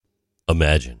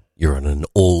Imagine you're on an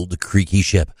old, creaky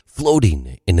ship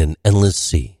floating in an endless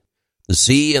sea. The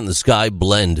sea and the sky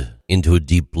blend into a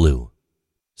deep blue.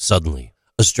 Suddenly,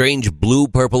 a strange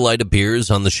blue-purple light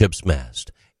appears on the ship's mast,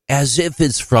 as if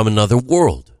it's from another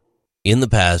world. In the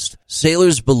past,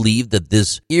 sailors believed that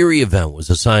this eerie event was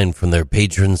a sign from their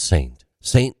patron saint,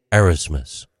 Saint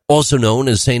Erasmus, also known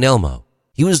as Saint Elmo.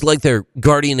 He was like their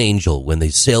guardian angel when they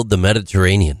sailed the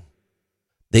Mediterranean.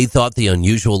 They thought the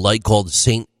unusual light called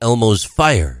Saint Elmo's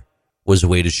fire was a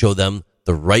way to show them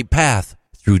the right path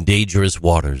through dangerous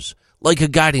waters, like a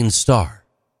guiding star.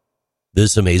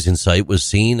 This amazing sight was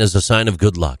seen as a sign of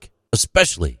good luck,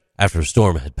 especially after a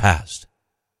storm had passed.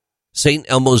 Saint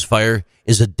Elmo's fire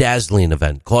is a dazzling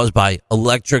event caused by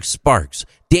electric sparks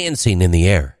dancing in the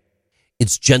air.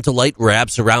 Its gentle light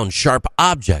wraps around sharp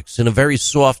objects in a very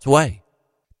soft way.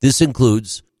 This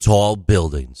includes tall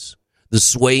buildings, the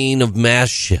swaying of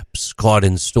mast ships caught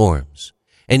in storms,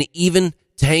 and even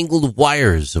tangled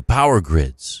wires of power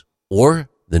grids or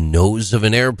the nose of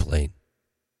an airplane.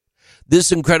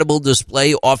 This incredible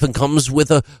display often comes with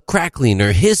a crackling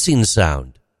or hissing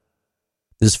sound.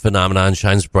 This phenomenon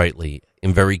shines brightly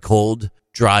in very cold,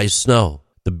 dry snow,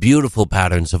 the beautiful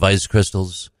patterns of ice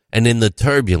crystals, and in the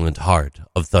turbulent heart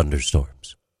of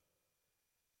thunderstorms.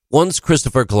 Once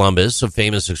Christopher Columbus, a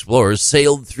famous explorer,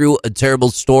 sailed through a terrible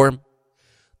storm,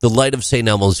 the light of St.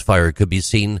 Elmo's fire could be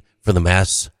seen from the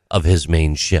masts of his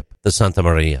main ship, the Santa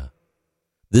Maria.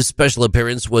 This special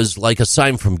appearance was like a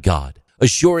sign from God,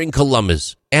 assuring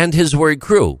Columbus and his worried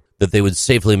crew that they would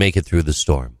safely make it through the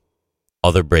storm.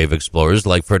 Other brave explorers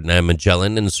like Ferdinand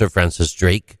Magellan and Sir Francis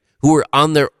Drake, who were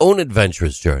on their own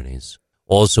adventurous journeys,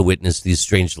 also witnessed these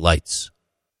strange lights.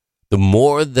 The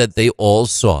more that they all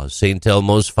saw St.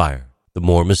 Elmo's fire, the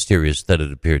more mysterious that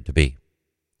it appeared to be.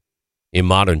 In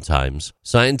modern times,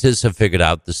 scientists have figured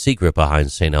out the secret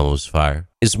behind St. Elmo's fire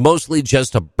is mostly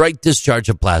just a bright discharge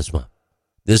of plasma.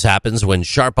 This happens when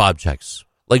sharp objects,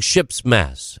 like ship's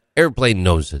masts, airplane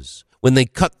noses, when they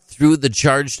cut through the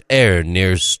charged air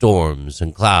near storms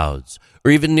and clouds,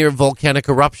 or even near volcanic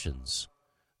eruptions.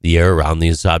 The air around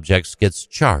these objects gets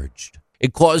charged.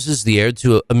 It causes the air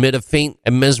to emit a faint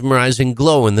and mesmerizing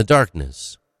glow in the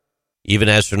darkness. Even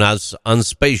astronauts on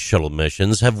space shuttle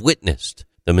missions have witnessed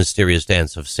the mysterious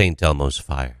dance of St. Elmo's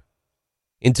fire.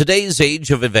 In today's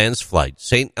age of advanced flight,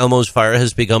 St. Elmo's fire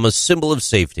has become a symbol of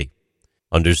safety.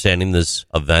 Understanding this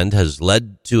event has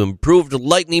led to improved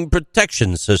lightning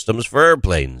protection systems for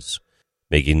airplanes,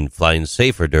 making flying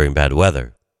safer during bad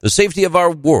weather. The safety of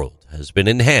our world has been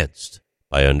enhanced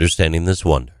by understanding this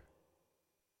wonder.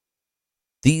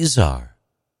 These are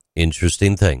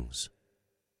Interesting Things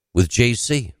with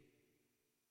JC.